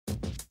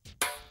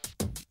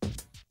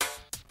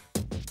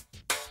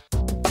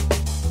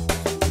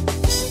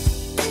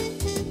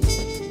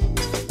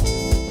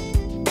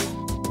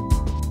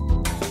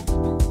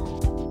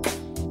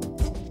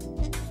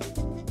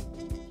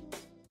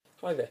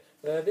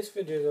This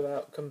video is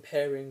about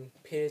comparing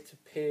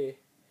peer-to-peer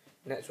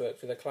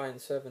networks with a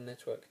client-server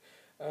network.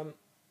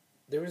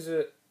 There is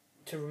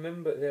to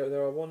remember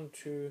there are 1,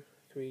 2,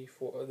 3,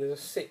 4. There are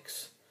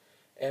 6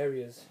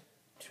 areas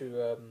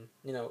to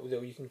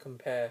that you can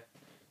compare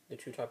the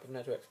two type of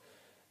networks.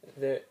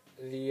 The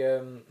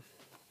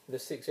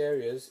 6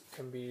 areas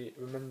can be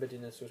remembered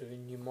in a sort of a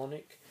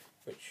mnemonic,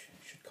 which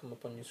should come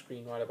up on your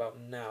screen right about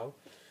now.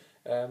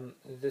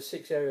 The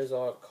 6 areas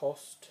are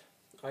cost,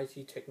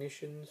 IT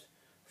technicians,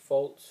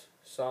 faults,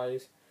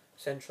 size,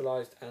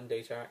 centralized, and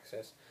data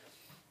access.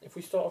 If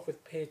we start off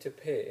with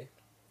peer-to-peer,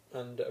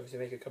 and obviously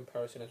make a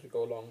comparison as we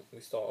go along, we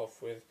start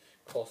off with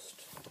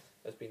cost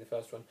as being the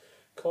first one.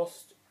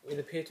 Cost with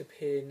a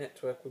peer-to-peer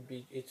network would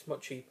be, it's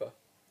much cheaper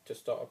to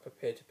start up a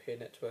peer-to-peer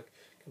network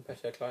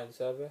compared to a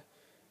client-server,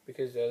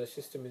 because the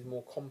system is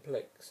more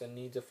complex and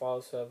needs a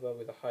file server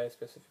with a higher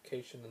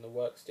specification than the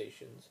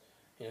workstations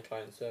in a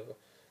client-server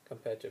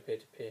compared to a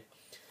peer-to-peer.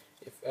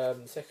 If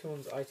the second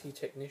one's IT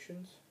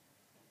technicians.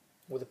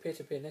 With a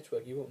peer-to-peer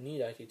network, you won't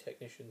need IT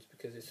technicians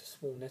because it's a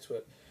small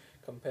network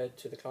compared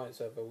to the client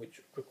server,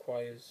 which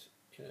requires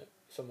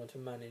someone to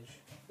manage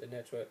the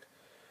network.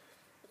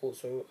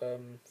 Also,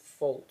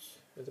 faults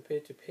with a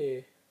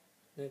peer-to-peer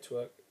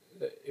network.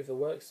 If the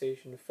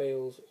workstation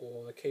fails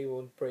or the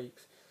cable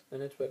breaks, the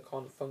network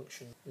can't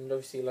function. And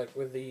obviously, like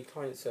with the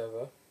client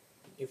server,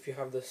 if you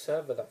have the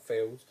server that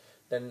fails,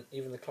 then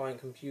even the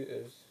client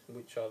computers,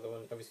 which are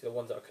obviously the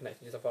ones that are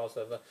connected to the file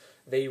server,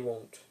 they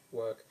won't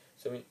work.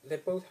 So I mean, they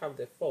both have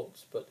their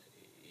faults, but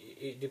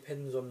it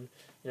depends on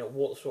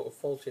what sort of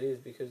fault it is.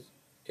 Because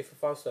if a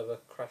file server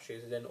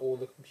crashes, then all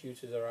the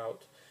computers are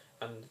out,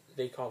 and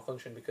they can't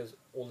function because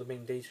all the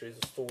main data is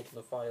stored in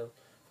the file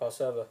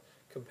server.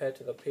 Compared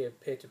to the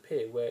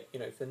peer-to-peer, where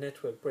if the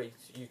network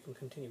breaks, you can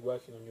continue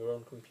working on your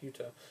own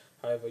computer.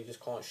 However, you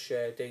just can't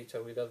share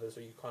data with others,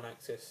 or you can't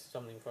access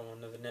something from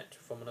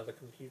another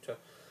computer.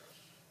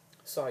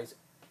 Size.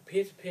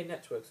 Peer-to-peer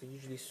networks are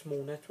usually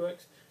small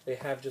networks. They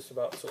have just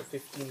about sort of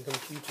 15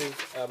 computers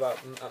about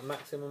at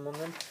maximum on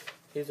them.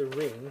 Here's a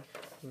ring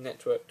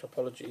network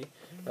topology.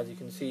 As you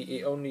can see,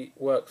 it only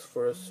works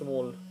for a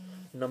small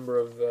number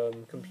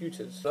of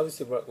computers.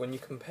 Obviously, when you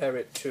compare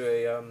it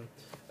to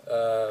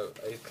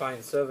a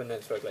client-server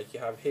network like you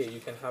have here,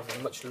 you can have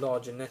a much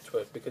larger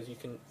network because you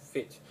can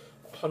fit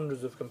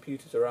hundreds of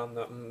computers around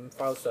that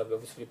file server,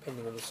 obviously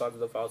depending on the size of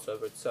the file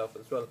server itself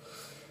as well.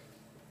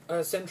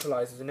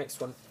 Centralized is the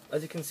next one.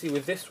 As you can see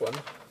with this one,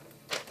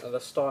 the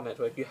star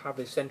network, you have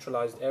a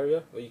centralized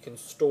area where you can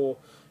store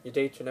your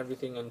data and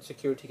everything, and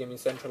security can be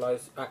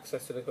centralized,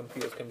 access to the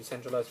computers can be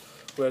centralized,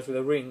 whereas with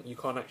a ring you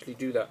can't actually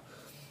do that,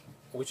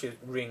 which is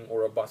ring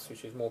or a bus,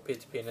 which is more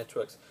peer-to-peer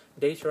networks.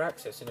 Data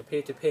access in a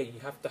peer-to-peer, you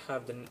have to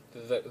have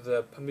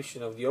the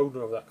permission of the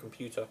owner of that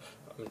computer.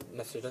 I mean,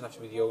 necessarily doesn't have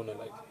to be the owner,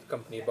 like the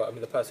company, but I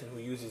mean the person who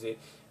uses it,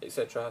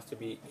 etc., has to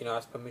be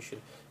has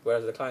permission.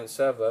 Whereas the client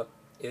server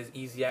is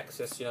easy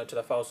access, to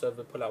the file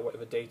server, pull out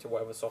whatever data,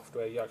 whatever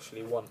software you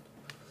actually want.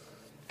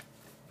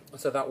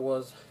 So that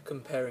was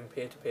comparing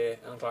peer-to-peer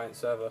and client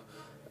server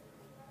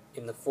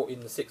in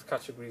the 6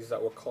 categories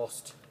that were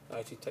cost,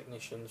 IT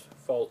technicians,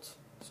 fault,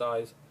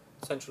 size,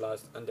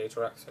 centralized, and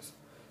data access.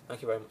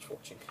 Thank you very much for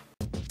watching.